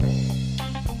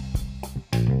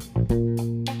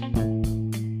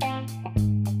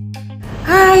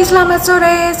Hai, selamat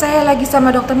sore. Saya lagi sama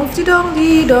Dr. Mufti dong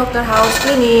di Dr. House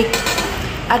Clinic.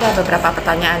 Ada beberapa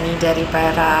pertanyaan nih dari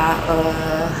para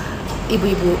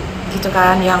ibu-ibu gitu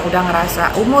kan, yang udah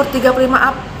ngerasa umur 35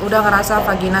 up, udah ngerasa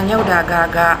vaginanya udah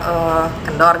agak-agak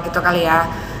kendor gitu kali ya.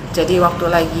 Jadi waktu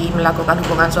lagi melakukan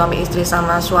hubungan suami istri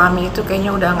sama suami itu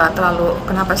kayaknya udah nggak terlalu,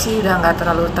 kenapa sih udah nggak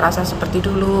terlalu terasa seperti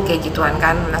dulu kayak gituan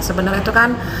kan. Nah sebenarnya itu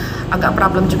kan agak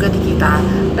problem juga di kita,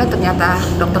 dan ternyata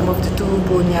Dr. Mufti itu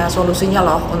punya solusinya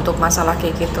loh untuk masalah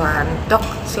kayak gituan. Dok,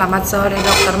 selamat sore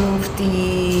Dr.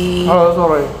 Mufti. Halo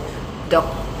sore. Dok,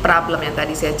 problem yang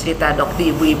tadi saya cerita dok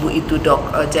di ibu-ibu itu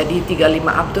dok, jadi 35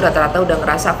 up tuh rata-rata udah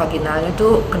ngerasa vaginalnya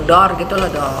tuh kendor gitu loh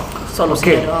dok.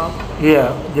 Solusinya dok?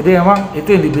 Iya, jadi emang itu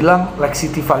yang dibilang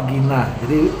laxity vagina,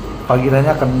 jadi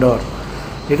vaginanya kendor.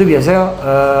 Itu biasanya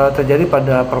terjadi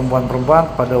pada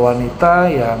perempuan-perempuan, pada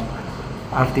wanita yang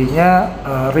artinya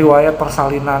riwayat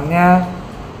persalinannya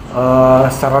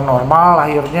secara normal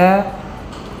lahirnya,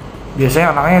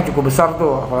 biasanya anaknya cukup besar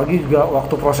tuh, apalagi juga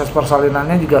waktu proses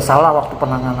persalinannya juga salah waktu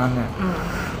penanganannya.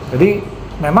 Jadi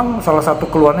memang salah satu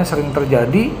keluhannya sering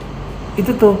terjadi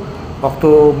itu tuh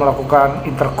waktu melakukan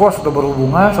intercourse atau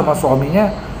berhubungan sama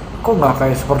suaminya, kok nggak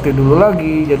kayak seperti dulu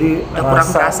lagi, jadi kurang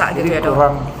terasa gitu ya dok?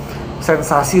 Kurang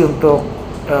sensasi untuk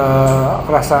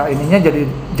rasa ininya jadi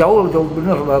jauh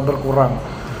bener berkurang.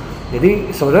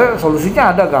 Jadi sebenarnya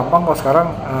solusinya ada, gampang kok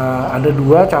sekarang. Ada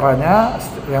dua caranya.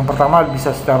 Yang pertama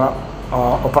bisa secara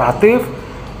operatif,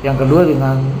 yang kedua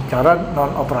dengan cara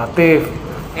non operatif.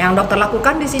 Yang dokter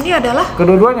lakukan di sini adalah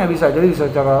kedua-duanya bisa, jadi bisa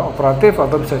secara operatif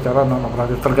atau bisa secara non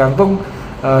operatif, tergantung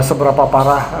seberapa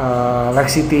parah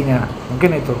laxity-nya,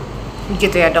 mungkin itu.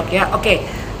 Gitu ya dok ya. Oke,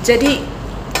 jadi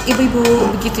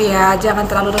ibu-ibu begitu ya, jangan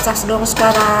terlalu resah dong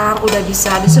sekarang. Udah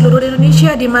bisa di seluruh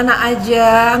Indonesia, di mana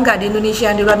aja, nggak di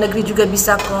Indonesia, di luar negeri juga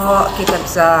bisa kok. Kita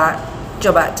bisa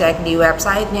coba cek di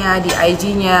websitenya, di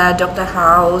IG-nya Dr.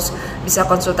 House, bisa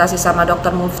konsultasi sama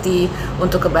Dr. Mufti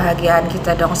untuk kebahagiaan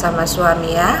kita dong sama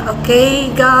suami ya.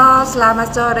 Oke, guys, selamat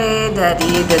sore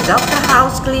dari The Dr.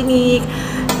 House Clinic,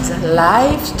 The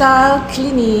Lifestyle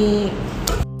Clinic.